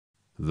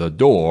The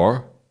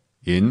Door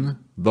in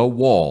the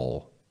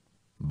Wall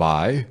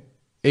by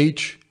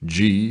H.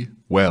 G.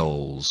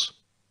 Wells.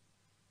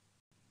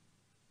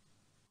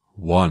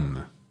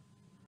 1.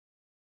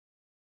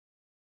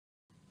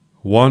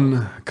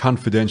 One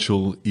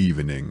confidential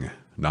evening,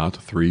 not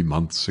 3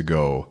 months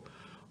ago,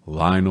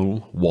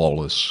 Lionel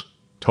Wallace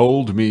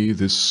told me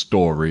this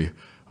story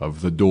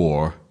of the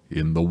door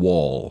in the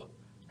wall,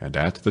 and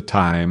at the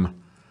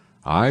time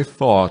I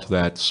thought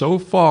that so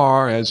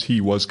far as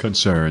he was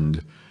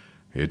concerned,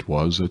 it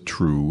was a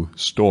true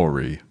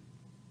story.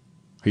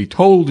 He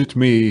told it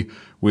me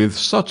with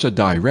such a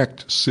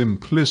direct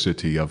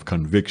simplicity of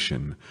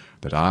conviction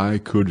that I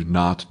could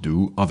not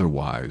do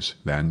otherwise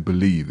than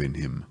believe in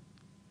him.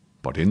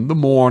 But in the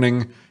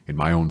morning, in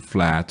my own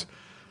flat,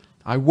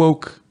 I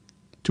woke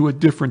to a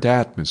different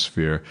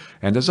atmosphere,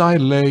 and as I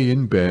lay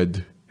in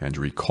bed and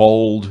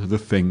recalled the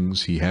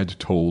things he had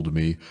told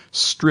me,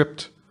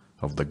 stripped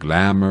of the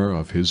glamour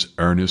of his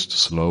earnest,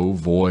 slow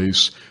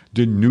voice,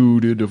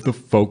 denuded of the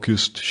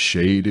focused,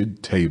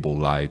 shaded table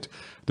light,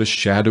 the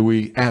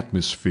shadowy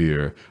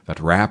atmosphere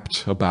that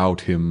wrapped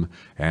about him,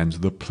 and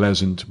the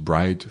pleasant,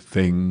 bright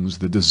things,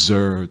 the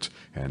dessert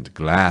and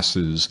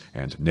glasses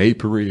and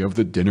napery of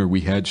the dinner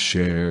we had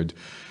shared,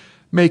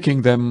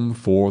 making them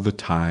for the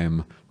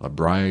time a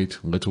bright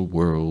little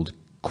world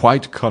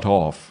quite cut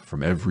off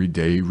from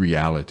everyday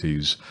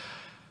realities,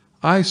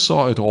 I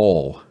saw it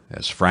all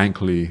as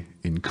frankly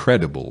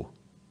incredible.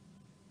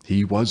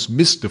 He was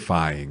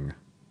mystifying,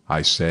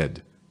 I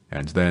said,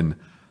 and then,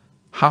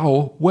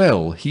 how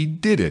well he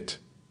did it!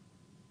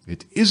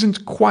 It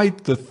isn't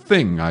quite the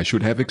thing I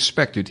should have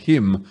expected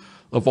him,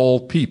 of all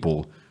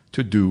people,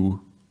 to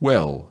do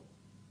well.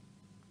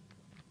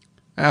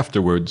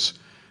 Afterwards,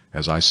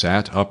 as I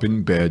sat up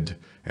in bed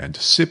and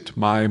sipped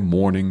my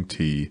morning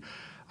tea,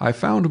 I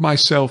found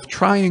myself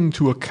trying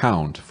to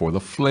account for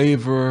the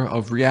flavor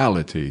of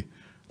reality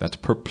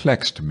that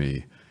perplexed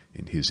me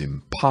in his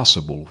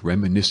impossible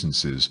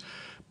reminiscences,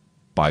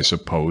 by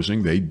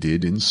supposing they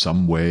did in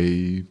some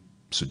way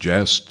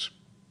suggest,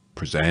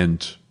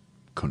 present,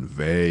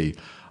 convey,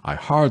 I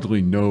hardly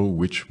know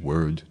which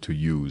word to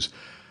use,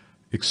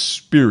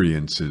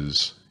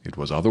 experiences it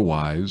was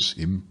otherwise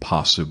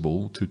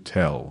impossible to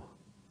tell.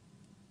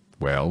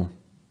 Well,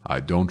 I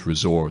don't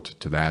resort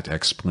to that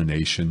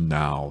explanation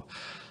now.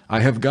 I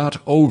have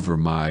got over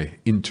my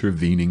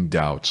intervening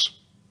doubts.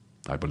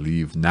 I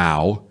believe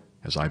now,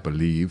 as I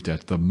believed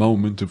at the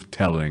moment of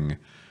telling,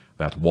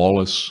 that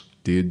Wallace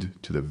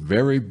did to the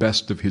very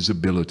best of his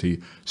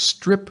ability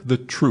strip the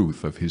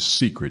truth of his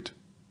secret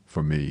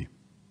for me.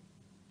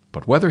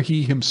 But whether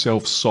he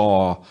himself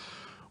saw,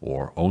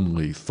 or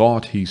only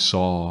thought he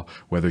saw,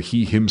 whether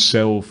he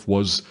himself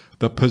was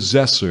the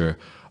possessor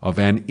of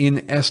an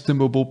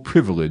inestimable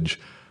privilege,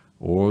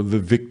 or the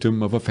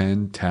victim of a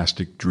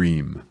fantastic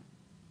dream,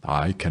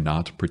 I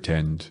cannot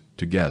pretend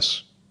to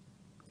guess.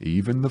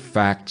 Even the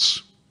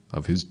facts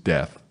of his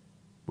death,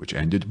 which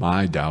ended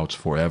my doubts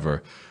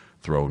forever,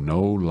 throw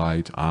no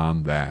light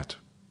on that.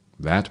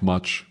 That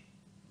much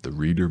the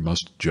reader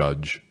must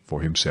judge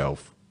for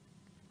himself.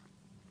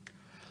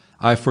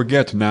 I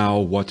forget now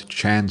what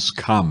chance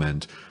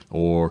comment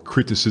or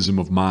criticism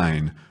of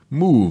mine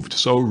moved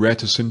so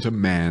reticent a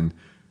man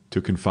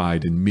to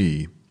confide in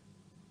me.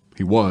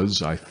 He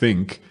was, I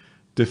think,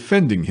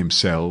 defending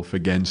himself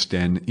against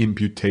an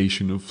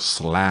imputation of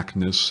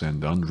slackness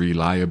and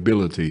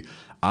unreliability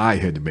I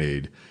had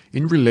made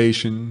in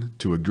relation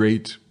to a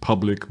great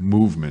public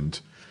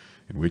movement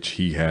in which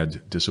he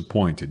had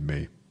disappointed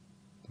me.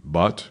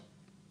 But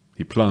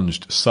he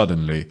plunged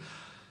suddenly.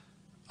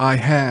 "I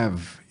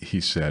have,"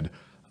 he said,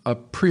 "a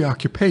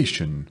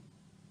preoccupation.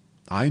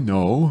 I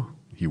know,"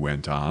 he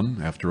went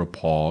on, after a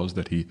pause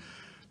that he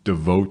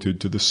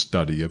devoted to the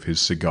study of his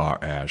cigar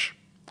ash,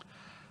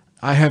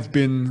 "I have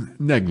been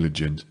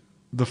negligent.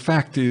 The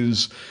fact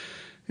is,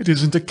 it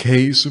isn't a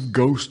case of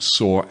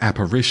ghosts or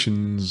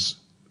apparitions,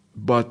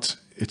 but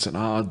it's an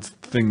odd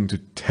thing to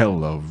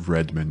tell of,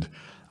 Redmond.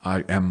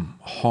 I am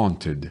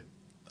haunted.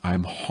 I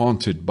am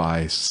haunted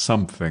by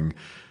something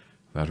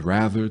that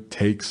rather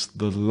takes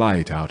the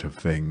light out of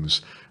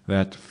things,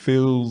 that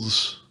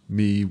fills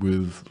me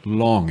with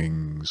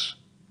longings."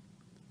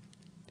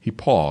 He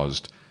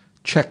paused,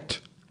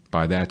 checked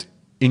by that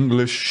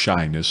English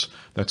shyness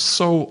that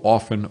so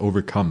often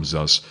overcomes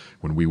us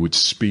when we would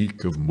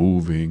speak of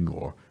moving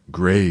or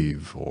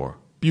grave or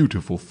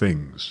beautiful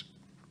things.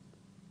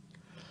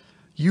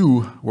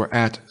 "You were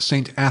at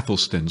St.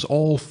 Athelstan's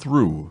all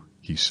through,"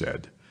 he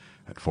said,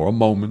 and for a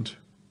moment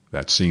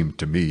that seemed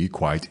to me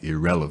quite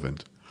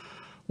irrelevant.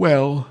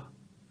 "Well,"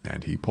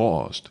 and he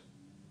paused.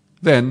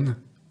 Then,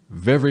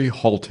 very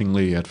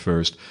haltingly at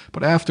first,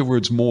 but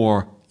afterwards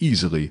more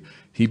easily,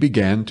 he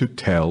began to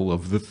tell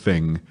of the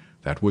thing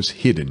that was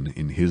hidden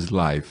in his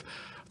life,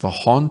 the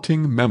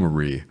haunting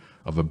memory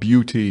of a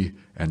beauty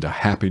and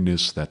a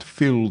happiness that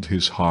filled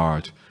his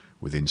heart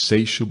with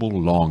insatiable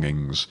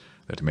longings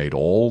that made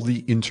all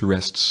the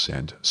interests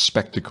and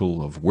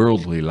spectacle of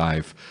worldly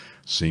life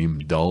seem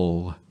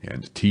dull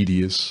and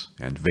tedious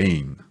and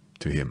vain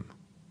to him.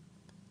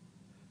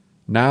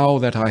 Now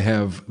that I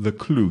have the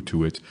clue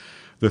to it,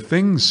 the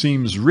thing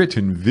seems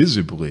written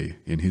visibly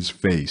in his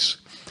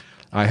face.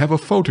 I have a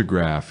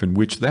photograph in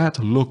which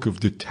that look of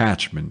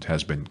detachment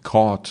has been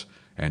caught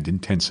and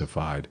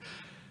intensified.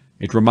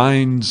 It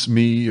reminds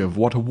me of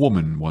what a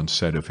woman once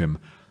said of him,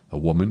 a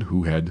woman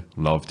who had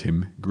loved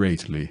him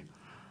greatly.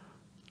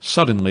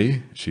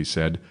 "Suddenly," she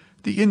said,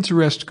 "the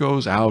interest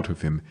goes out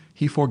of him.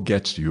 He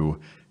forgets you.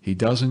 He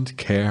doesn't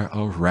care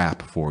a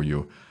rap for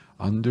you,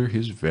 under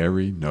his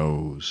very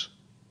nose."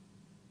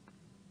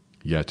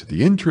 Yet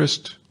the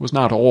interest was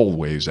not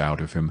always out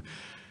of him,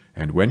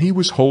 and when he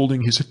was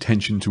holding his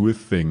attention to a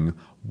thing,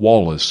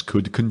 Wallace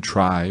could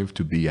contrive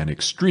to be an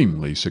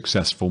extremely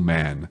successful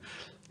man.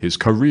 His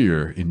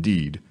career,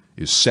 indeed,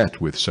 is set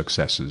with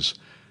successes.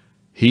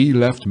 He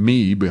left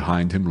me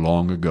behind him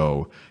long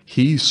ago.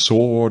 He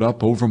soared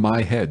up over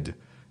my head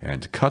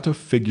and cut a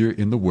figure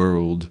in the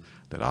world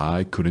that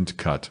I couldn't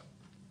cut.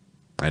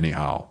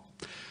 Anyhow,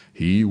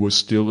 he was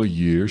still a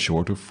year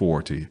short of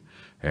 40,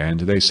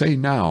 and they say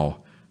now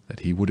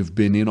that he would have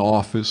been in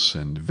office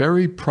and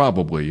very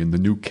probably in the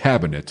new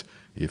cabinet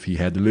if he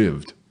had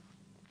lived.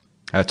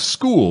 At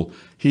school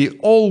he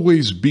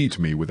always beat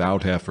me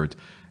without effort,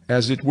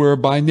 as it were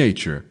by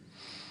nature.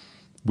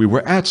 We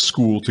were at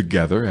school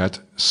together at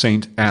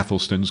St.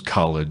 Athelstan's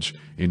College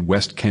in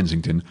West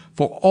Kensington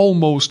for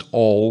almost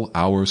all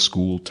our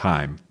school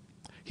time.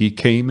 He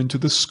came into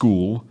the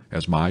school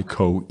as my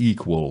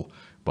co-equal,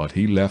 but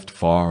he left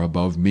far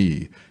above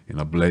me in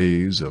a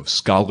blaze of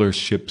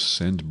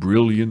scholarships and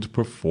brilliant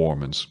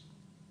performance.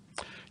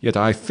 Yet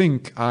I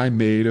think I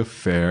made a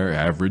fair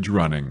average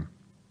running,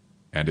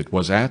 and it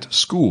was at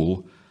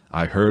school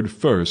I heard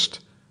first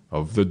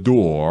of the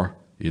door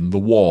in the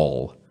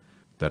wall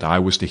that I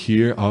was to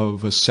hear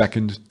of a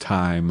second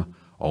time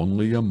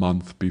only a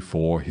month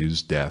before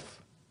his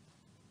death.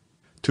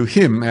 To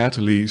him, at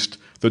least,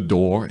 the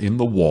door in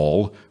the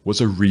wall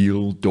was a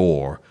real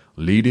door,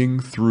 leading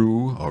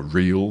through a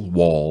real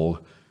wall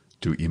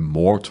to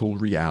immortal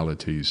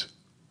realities.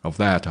 Of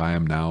that I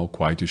am now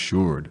quite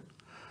assured.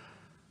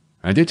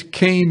 And it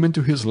came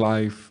into his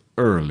life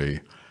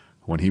early,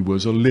 when he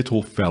was a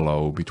little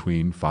fellow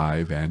between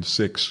 5 and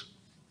 6.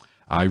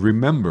 I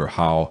remember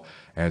how,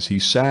 as he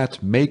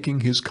sat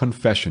making his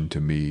confession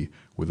to me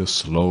with a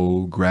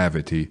slow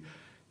gravity,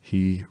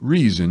 he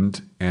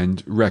reasoned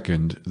and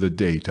reckoned the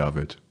date of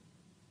it.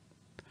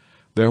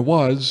 There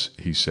was,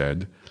 he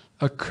said,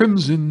 a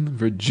crimson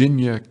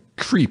Virginia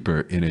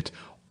creeper in it,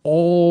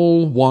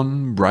 all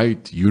one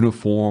bright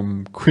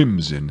uniform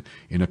crimson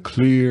in a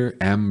clear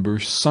amber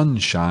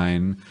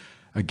sunshine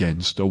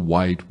against a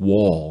white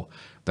wall.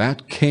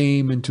 That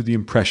came into the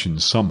impression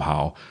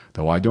somehow,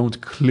 though I don't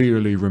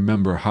clearly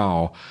remember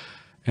how,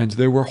 and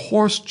there were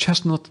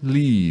horse-chestnut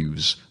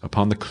leaves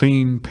upon the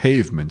clean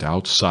pavement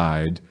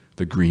outside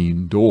the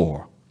green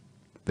door.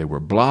 They were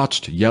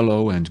blotched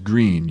yellow and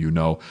green, you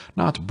know,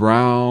 not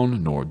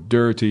brown nor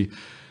dirty,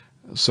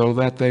 so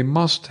that they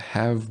must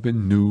have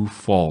been new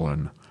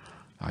fallen.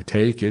 I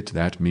take it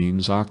that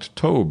means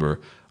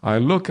October. I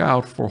look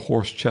out for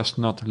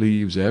horse-chestnut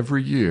leaves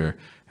every year,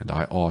 and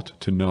I ought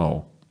to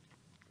know.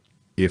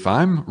 If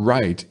I'm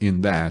right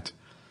in that,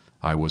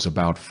 I was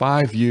about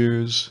 5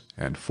 years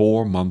and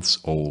 4 months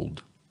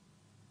old.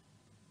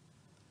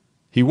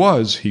 He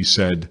was, he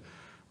said,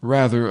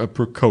 rather a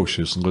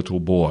precocious little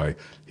boy.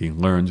 He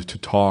learned to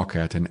talk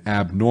at an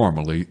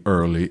abnormally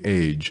early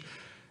age,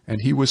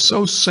 and he was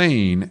so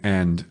sane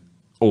and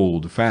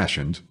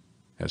old-fashioned,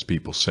 as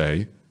people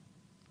say,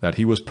 that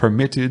he was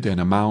permitted an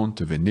amount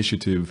of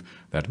initiative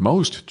that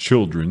most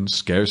children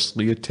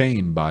scarcely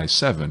attain by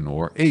 7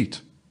 or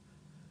 8.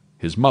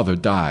 His mother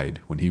died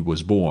when he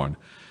was born,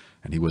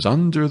 and he was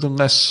under the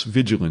less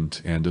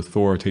vigilant and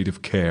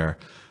authoritative care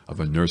of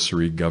a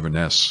nursery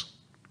governess.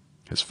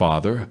 His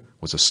father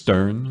was a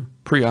stern,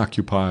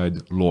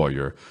 preoccupied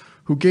lawyer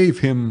who gave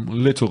him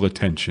little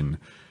attention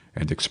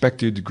and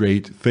expected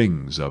great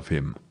things of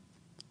him.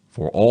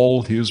 For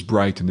all his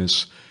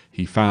brightness,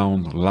 he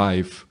found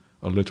life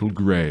a little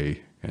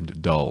gray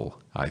and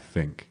dull, I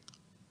think.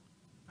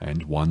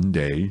 And one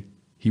day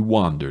he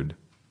wandered.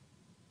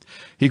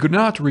 He could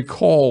not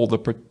recall the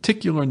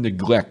particular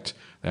neglect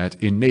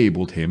that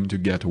enabled him to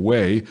get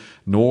away,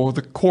 nor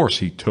the course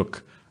he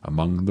took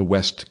among the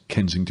West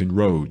Kensington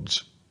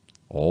roads.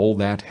 All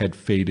that had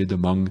faded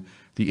among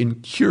the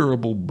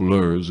incurable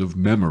blurs of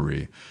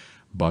memory,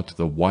 but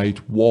the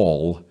white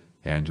wall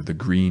and the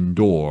green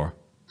door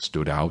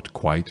stood out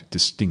quite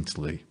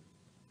distinctly.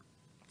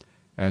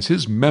 As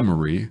his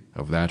memory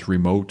of that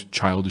remote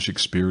childish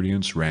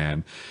experience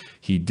ran,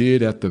 he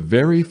did at the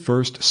very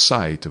first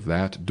sight of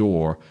that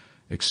door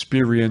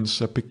experience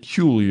a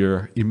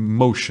peculiar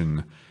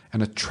emotion,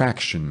 an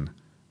attraction,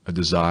 a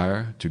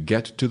desire to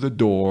get to the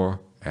door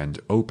and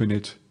open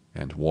it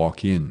and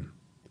walk in.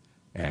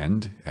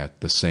 And at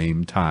the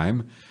same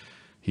time,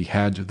 he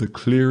had the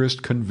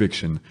clearest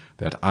conviction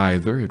that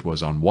either it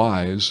was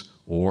unwise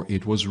or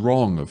it was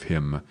wrong of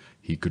him,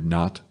 he could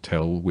not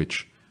tell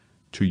which,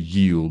 to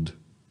yield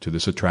to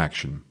this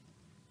attraction.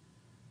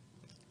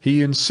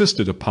 He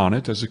insisted upon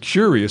it as a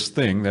curious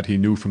thing that he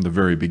knew from the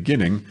very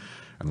beginning,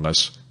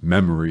 unless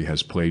memory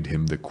has played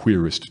him the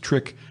queerest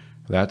trick,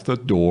 that the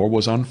door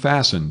was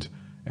unfastened,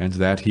 and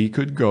that he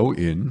could go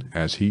in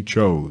as he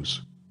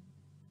chose.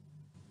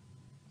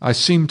 I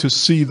seemed to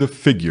see the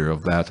figure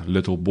of that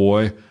little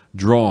boy,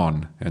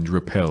 drawn and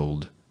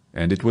repelled,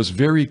 and it was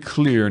very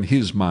clear in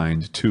his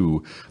mind,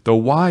 too, though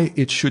why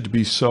it should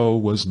be so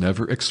was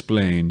never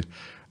explained,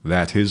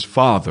 that his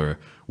father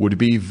would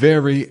be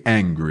very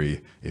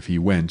angry if he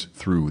went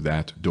through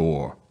that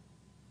door.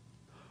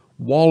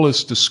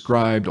 Wallace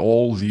described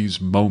all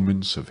these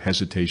moments of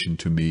hesitation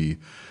to me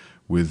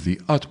with the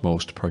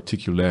utmost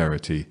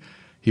particularity.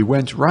 He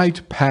went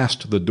right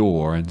past the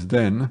door, and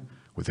then,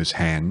 with his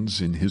hands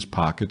in his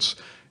pockets,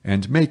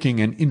 and making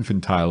an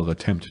infantile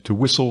attempt to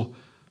whistle,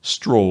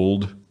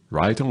 strolled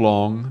right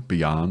along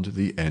beyond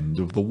the end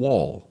of the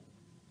wall.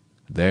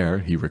 There,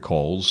 he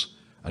recalls,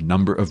 a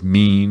number of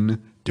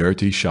mean,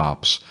 dirty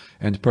shops,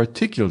 and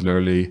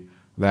particularly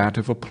that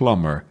of a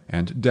plumber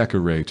and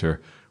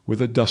decorator, with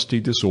a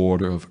dusty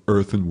disorder of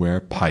earthenware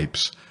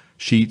pipes,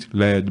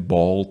 sheet-lead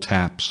ball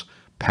taps,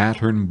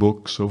 pattern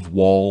books of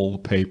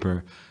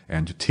wall-paper,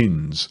 and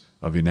tins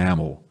of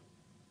enamel.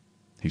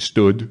 He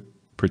stood,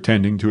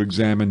 pretending to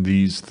examine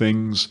these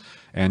things,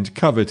 and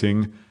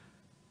coveting,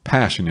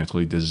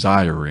 passionately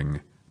desiring,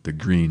 the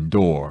green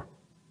door.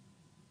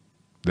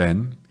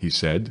 Then, he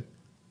said,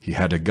 he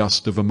had a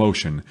gust of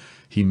emotion.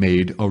 He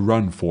made a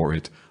run for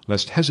it,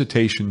 lest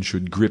hesitation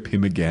should grip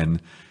him again.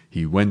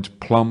 He went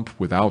plump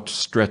with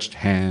outstretched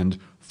hand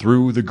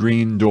through the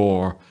green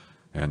door,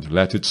 and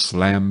let it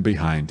slam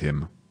behind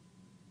him.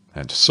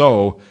 And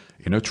so,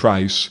 in a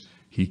trice,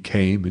 he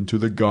came into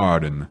the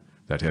garden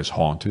that has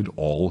haunted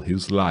all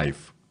his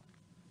life.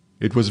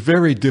 It was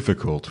very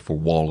difficult for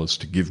Wallace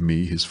to give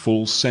me his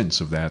full sense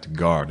of that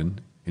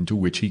garden into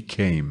which he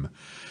came.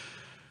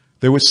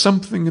 There was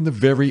something in the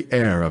very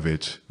air of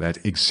it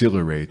that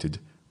exhilarated,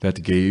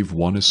 that gave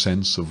one a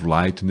sense of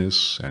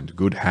lightness and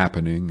good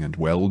happening and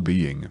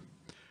well-being.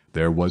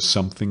 There was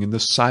something in the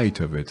sight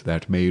of it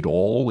that made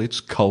all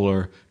its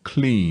colour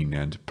clean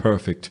and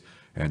perfect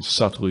and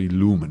subtly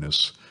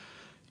luminous.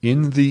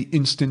 In the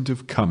instant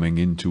of coming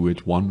into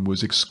it one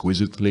was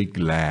exquisitely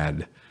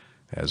glad,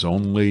 as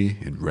only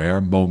in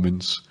rare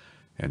moments,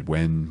 and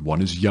when one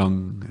is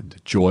young and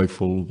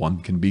joyful,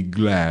 one can be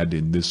glad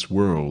in this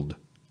world.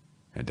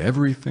 And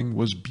everything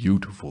was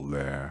beautiful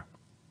there.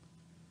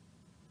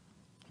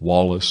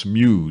 Wallace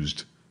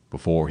mused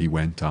before he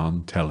went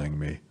on telling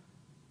me.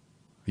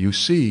 "You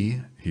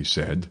see," he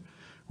said,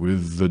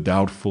 with the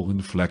doubtful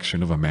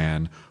inflection of a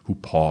man who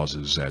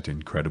pauses at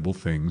incredible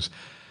things,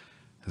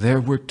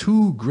 "there were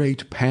 2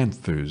 great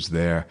panthers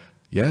there,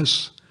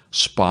 yes,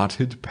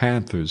 spotted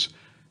panthers,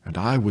 and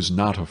I was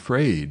not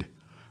afraid.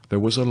 There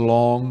was a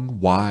long,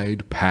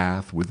 wide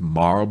path with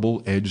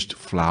marble-edged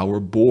flower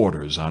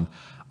borders on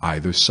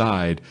either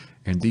side,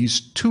 and these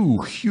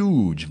 2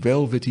 huge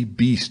velvety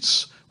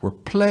beasts were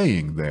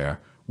playing there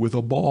with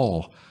a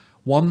ball.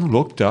 One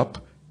looked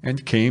up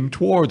and came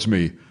towards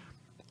me.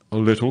 A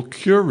little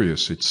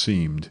curious, it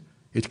seemed.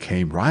 It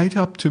came right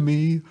up to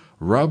me,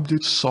 rubbed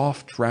its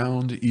soft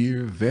round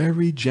ear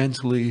very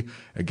gently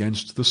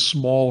against the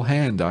small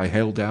hand I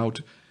held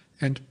out,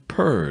 and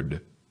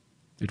purred.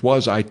 It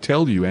was, I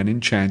tell you, an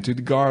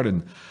enchanted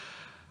garden.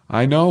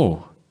 I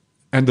know.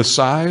 And the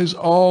size,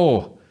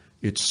 oh!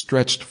 It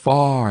stretched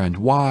far and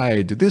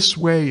wide, this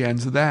way and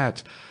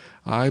that.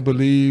 I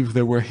believe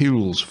there were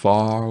hills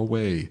far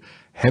away.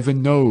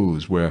 Heaven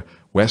knows where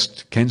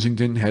West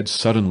Kensington had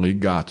suddenly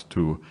got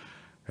to.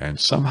 And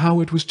somehow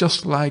it was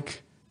just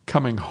like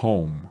coming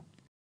home.